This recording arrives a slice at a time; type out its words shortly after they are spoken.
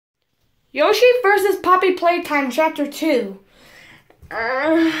Yoshi versus Poppy Playtime Chapter 2.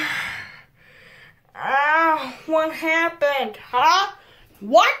 What happened? Huh?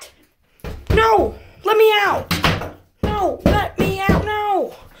 What? No! Let me out! No! Let me out!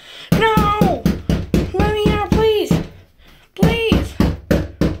 No! No! Let me out, please! Please!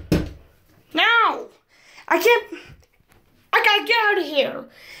 No! I gotta get out of here!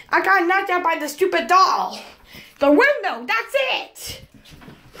 I got knocked out by the stupid doll! The window! That's it!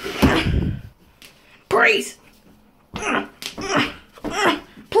 Please!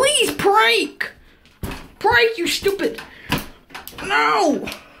 Please, break! Break, you stupid! No!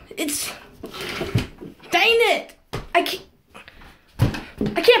 It's... Dang it! I can't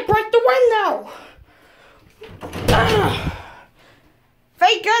break the window!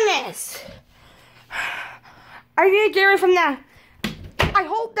 Thank goodness! I need to get away from that. I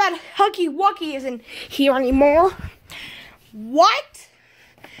hope that Huggy Wuggy isn't here anymore. What?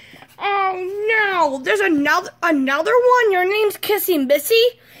 Oh no! There's another one. Your name's Kissy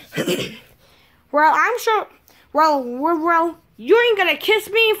Missy. Well, I'm sure. Well, you ain't gonna kiss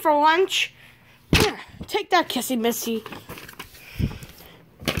me for lunch. Take that, Kissy Missy.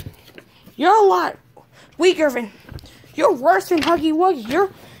 You're a lot weaker than. You're worse than Huggy Wuggy.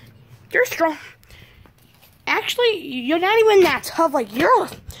 You're strong. Actually, you're not even that tough. Like you're a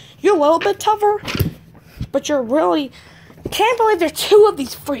little bit tougher, but you're really. Can't believe there's two of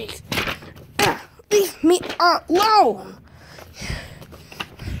these freaks. Leave me alone.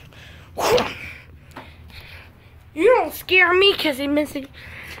 You don't scare me, Kissy Missy.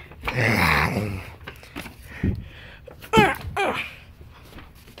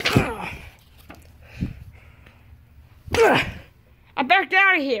 I better get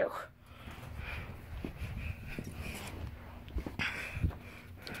out of here.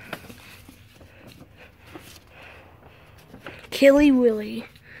 Killy Willy.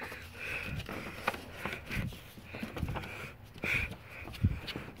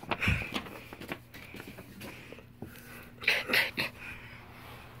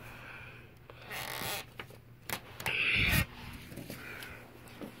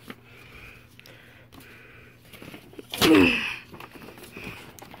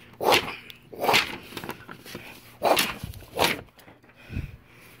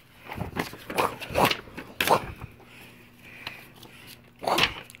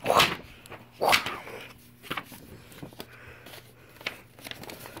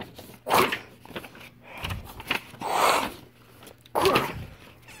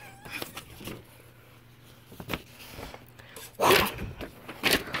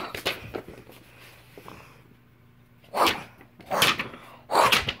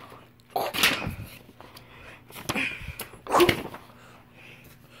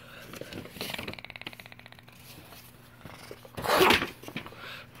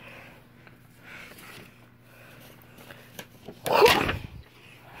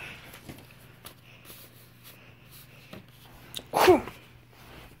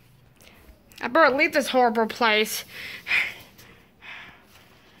 I better leave this horrible place.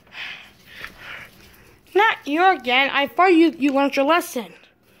 Not you again. I thought you learned your lesson.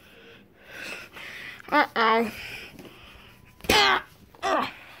 Uh-oh.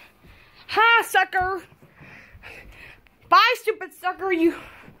 Ha, sucker. Bye, stupid sucker, you.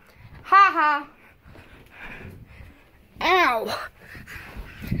 Ha-ha. Ow.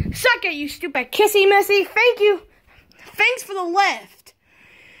 Suck it, you stupid Kissy Missy. Thank you. Thanks for the lift.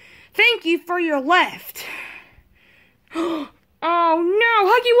 Thank you for your lift. Oh no,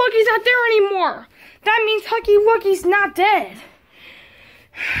 Huggy Wuggy's not there anymore. That means Huggy Wuggy's not dead.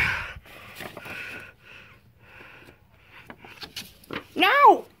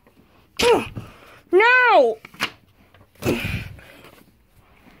 No! No!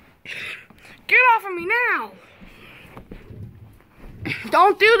 Get off of me now!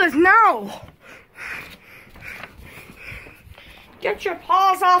 Don't do this, no! Get your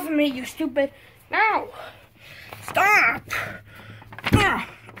paws off of me, you stupid! No! Stop!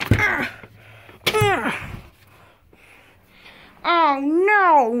 Oh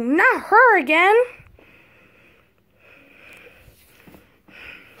no, not her again!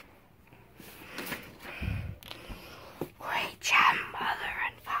 Great job, Mother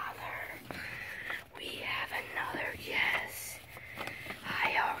and Father. We have another yes.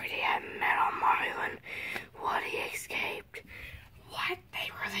 I already had Metal Marlin. What, he escaped? What?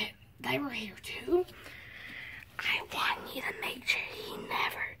 They were here too? I want you to make sure he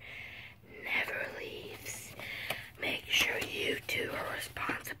never leaves. Make sure you two are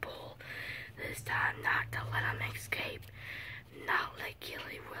responsible. This time not to let him escape. Not let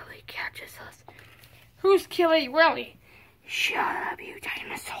Killy Willy catches us. Who's Killy Willy? Shut up, you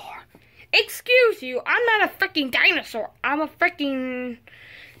dinosaur. to you. I'm not a freaking dinosaur. I'm a freaking...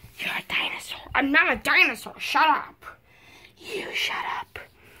 You're a dinosaur. I'm not a dinosaur. Shut up. You shut up.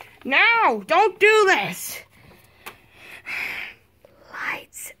 No, don't do this.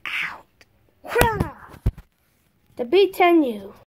 Lights out. To be 10 you.